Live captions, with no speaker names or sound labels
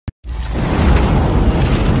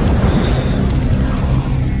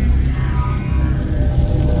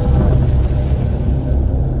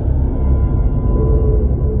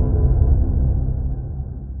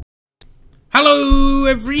Hello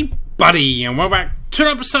everybody and welcome back to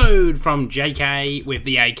an episode from JK with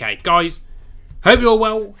the AK. Guys, hope you're all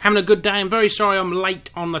well, having a good day. I'm very sorry I'm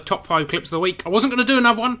late on the top 5 clips of the week. I wasn't going to do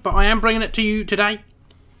another one, but I am bringing it to you today.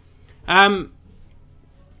 And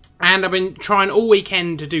I've been trying all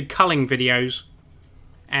weekend to do Culling videos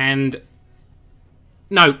and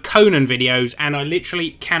Conan videos, and I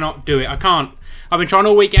literally cannot do it. I can't. I've been trying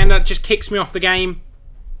all weekend, that just kicks me off the game.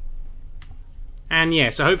 And yeah,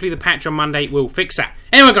 so hopefully the patch on Monday will fix that.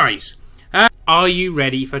 Anyway, guys, are you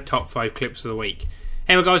ready for top 5 clips of the week?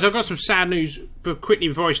 Anyway, guys, I've got some sad news quickly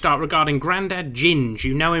before I start regarding Grandad Ginge.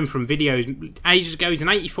 You know him from videos ages ago. He's an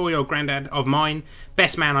 84-year-old granddad of mine.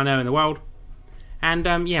 Best man I know in the world. And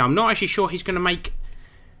yeah, I'm not actually sure he's going to make...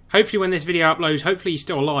 Hopefully when this video uploads, hopefully he's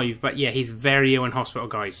still alive. But yeah, he's very ill in hospital,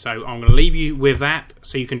 guys. So I'm going to leave you with that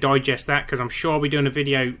so you can digest that, because I'm sure I'll be doing a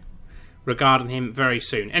video regarding him very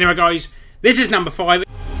soon. Anyway, guys, this is number 5.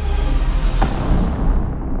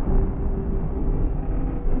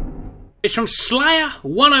 It's from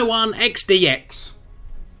Slayer101XDX.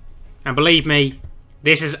 And believe me,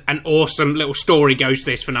 this is an awesome little story goes to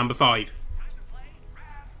this for number 5.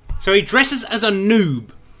 So he dresses as a noob.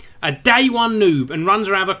 A day 1 noob, and runs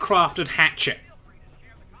around with a crafted hatchet.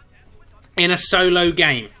 In a solo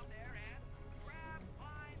game.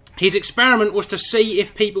 His experiment was to see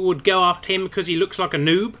if people would go after him because he looks like a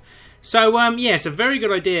noob. So, yeah, it's a very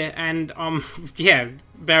good idea, and, yeah,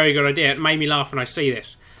 very good idea. It made me laugh when I see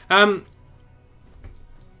this. So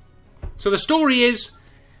the story is,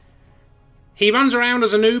 he runs around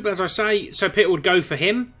as a noob, as I say, so people would go for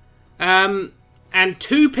him. And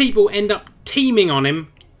 2 people end up teaming on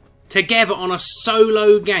him together on a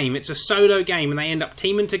solo game. It's a solo game, and they end up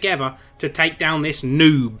teaming together to take down this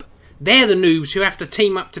noob. They're the noobs who have to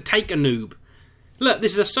team up to take a noob. Look,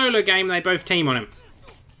 this is a solo game, and they both team on him.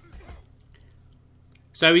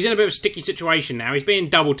 So he's in a bit of a sticky situation now. He's being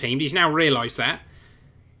double teamed. He's now realised that.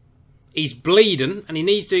 He's bleeding, and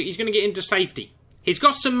he's going to get into safety. He's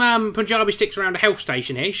got some Punjabi sticks around a health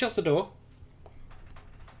station here. He shuts the door.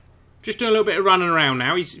 Just doing a little bit of running around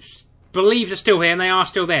now. He believes they're still here, and they are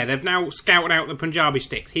still there. They've now scouted out the Punjabi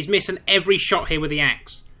sticks. He's missing every shot here with the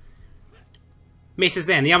axe. Misses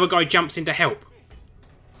there, and the other guy jumps in to help.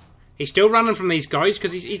 He's still running from these guys,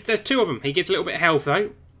 because there's 2 of them. He gets a little bit of health,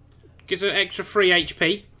 though. Gets an extra 3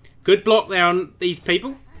 HP. Good block there on these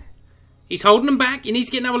people. He's holding them back. He needs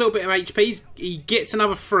to get another little bit of HP. He gets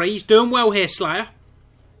another 3. He's doing well here, Slayer.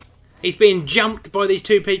 He's being jumped by these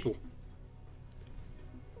 2 people.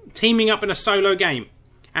 Teaming up in a solo game.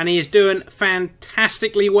 And he is doing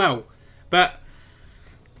fantastically well. But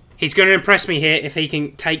he's going to impress me here if he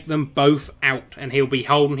can take them both out. And he'll be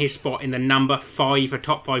holding his spot in the number 5 for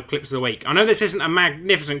top 5 clips of the week. I know this isn't a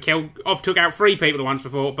magnificent kill. I've took out 3 people once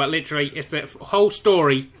before. But literally, it's the whole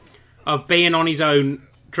story of being on his own,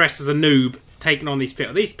 dressed as a noob, taking on these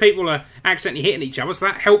people. These people are accidentally hitting each other, so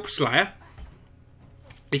that helps Slayer.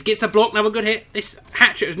 He gets a block, another good hit. This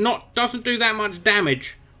hatchet doesn't do that much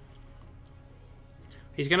damage.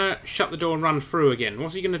 He's going to shut the door and run through again.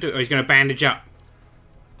 What's he going to do? Oh, he's going to bandage up.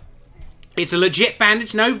 It's a legit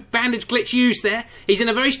bandage. No bandage glitch used there. He's in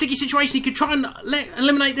a very sticky situation. He could try and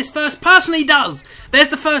eliminate this first person. He does. There's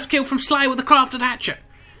the first kill from Slayer with the crafted hatchet.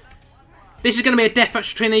 This is going to be a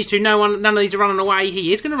deathmatch between these 2. None of these are running away.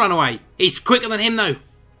 He is going to run away. He's quicker than him, though.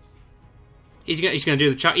 He's going to do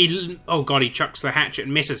the chuck. Oh, God, he chucks the hatchet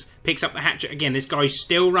and misses. Picks up the hatchet again. This guy's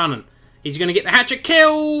still running. He's going to get the hatchet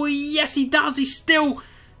kill. Yes, he does. He's still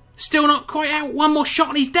not quite out. One more shot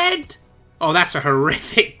and he's dead. Oh, that's a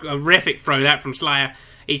horrific throw that from Slayer.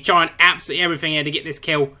 He's trying absolutely everything here to get this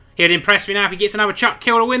kill. He'd impress me now if he gets another chuck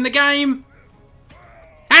kill to win the game.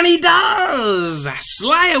 And he does!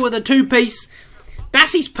 Slayer with a 2-piece.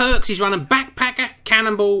 That's his perks. He's running Backpacker,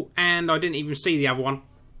 Cannonball, and I didn't even see the other one.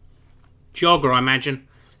 Jogger, I imagine.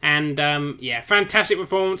 And, yeah, fantastic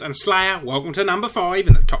performance. And Slayer, welcome to number 5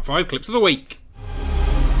 in the top 5 clips of the week.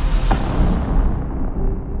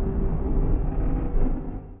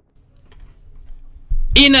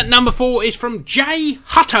 In at number 4 is from J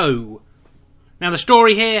Hutto. Now, the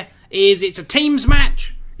story here is it's a teams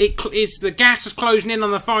match. The gas is closing in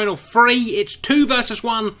on the final 3. It's 2 versus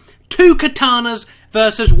 1. 2 katanas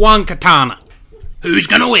versus 1 katana. Who's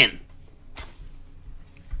going to win?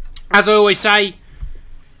 As I always say,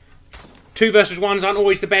 2 versus 1s aren't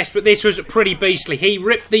always the best, but this was pretty beastly. He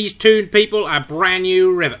ripped these 2 people a brand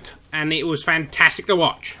new rivet, and it was fantastic to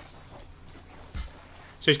watch.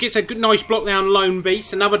 So he gets a good, nice block there on Lone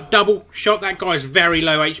Beast. Another double shot. That guy's very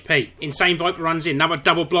low HP. Insane Viper runs in. Another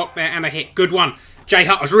double block there and a hit. Good one. J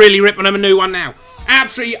Hutter's really ripping him a new one now.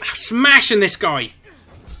 Absolutely smashing this guy.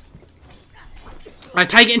 I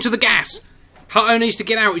take it into the gas. Hutto needs to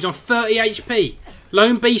get out. He's on 30 HP.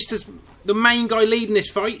 Lone Beast is the main guy leading this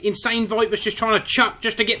fight. Insane Viper's just trying to chuck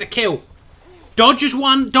just to get the kill. Dodges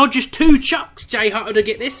one, dodges two chucks, Jay Hutto to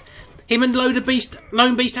get this. Him and Lone Beast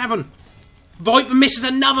have him. Viper misses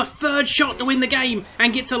another third shot to win the game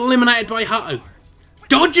and gets eliminated by Hutto.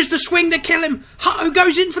 Dodges the swing to kill him. Hutto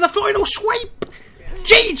goes in for the final sweep.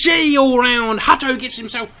 GG all round. Hutto gets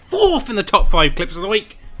himself 4th in the top 5 clips of the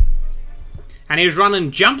week. And he was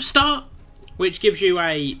running Jumpstart, which gives you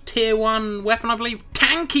a tier 1 weapon, I believe.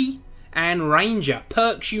 Tanky and Ranger.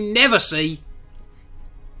 Perks you never see.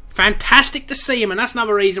 Fantastic to see him, and that's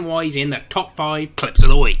another reason why he's in the top 5 clips of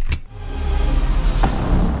the week.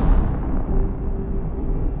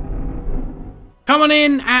 Coming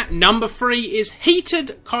in at number 3 is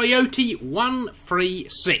Heated Coyote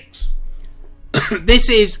 136. This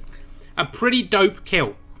is a pretty dope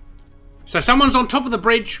kill. So someone's on top of the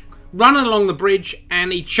bridge, running along the bridge,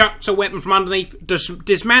 and he chucks a weapon from underneath,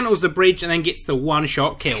 dismantles the bridge, and then gets the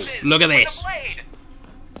one-shot kill. Look at this.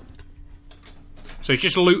 So he's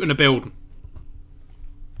just looting a building.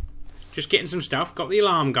 Just getting some stuff. Got the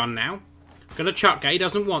alarm gun now. Gonna chuck it. He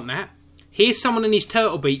doesn't want that. Here's someone in his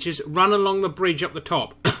turtle beaches run along the bridge up the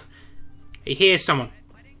top. He hears someone.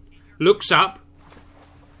 Looks up.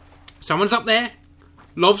 Someone's up there.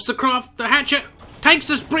 Lobs the hatchet. Takes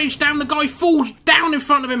this bridge down. The guy falls down in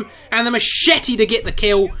front of him. And the machete to get the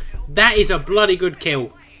kill. That is a bloody good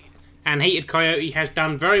kill. And Heated Coyote has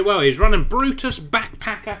done very well. He's running Brutus,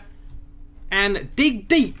 Backpacker, and Dig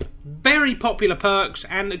Deep. Very popular perks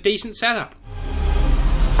and a decent setup.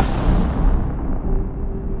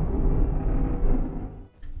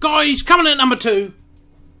 Guys, coming in at number 2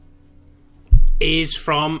 is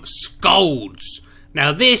from Scolds.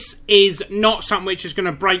 Now this is not something which is going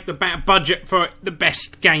to break the budget for the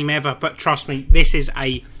best game ever, but trust me, this is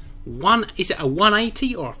a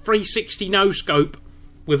 180 or a 360 no scope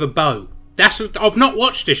with a bow. I've not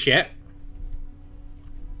watched this yet,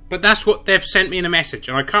 but that's what they've sent me in a message,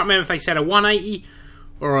 and I can't remember if they said a 180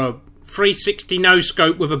 or a 360 no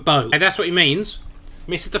scope with a bow. And that's what he means.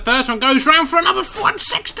 Misses the first one, goes round for another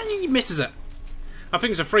 160, misses it. I think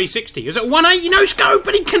it's a 360. Is it a 180 no scope?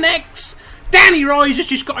 But he connects. Danny Rise has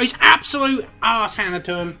just got his absolute arse handed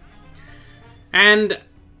to him. And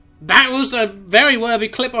that was a very worthy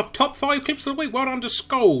clip of top 5 clips of the week. Well done to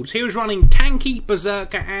Scolds. He was running Tanky,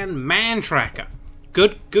 Berserker, and Man Tracker.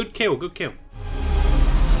 Good kill, good kill.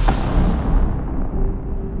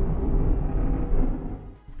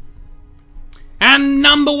 And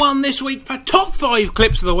number 1 this week for top 5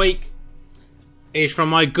 clips of the week is from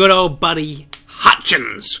my good old buddy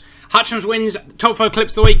Hutchins. Hutchins wins top 5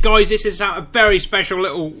 clips of the week. Guys, this is a very special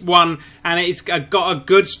little one, and it's got a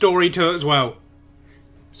good story to it as well.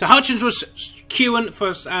 So Hutchins was queuing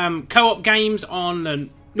for co-op games on the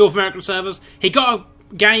North American servers. He got a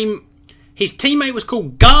game. His teammate was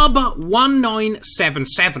called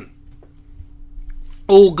Garber1977.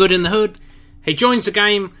 All good in the hood. He joins the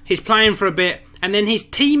game. He's playing for a bit. And then his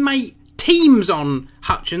teammate teams on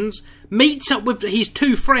Hutchins, meets up with his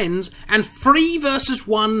 2 friends, and 3 versus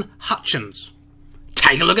 1 Hutchins.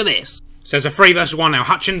 Take a look at this. So it's a 3 versus 1 now.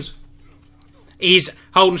 Hutchins is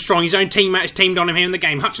holding strong. His own teammate has teamed on him here in the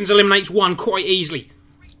game. Hutchins eliminates 1 quite easily.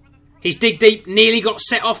 He's Dig Deep, nearly got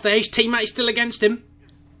set off there. His teammate is still against him.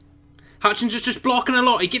 Hutchins is just blocking a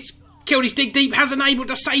lot. He gets killed. His Dig Deep hasn't able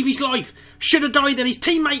to save his life. Should have died, and his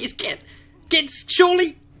teammate is gets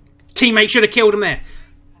surely. Teammate should have killed him there.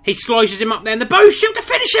 He slices him up there, and the bow shield to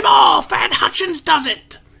finish him off, and Hutchins does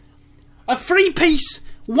it. A 3-piece.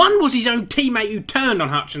 1 was his own teammate who turned on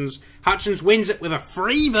Hutchins. Hutchins wins it with a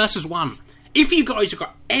 3 versus 1. If you guys have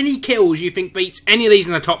got any kills you think beats any of these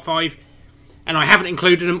in the top 5, and I haven't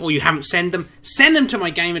included them, or you haven't send them to my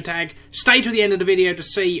gamertag. Stay to the end of the video to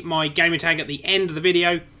see my gamertag at the end of the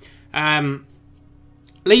video.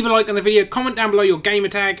 Leave a like on the video, comment down below your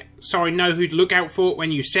gamertag so I know who to look out for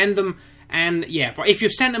when you send them. And yeah, if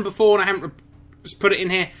you've sent them before and I haven't put it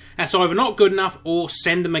in here, that's either not good enough or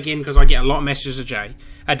send them again, because I get a lot of messages a day.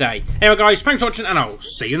 Anyway guys, thanks for watching, and I'll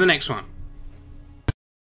see you in the next one.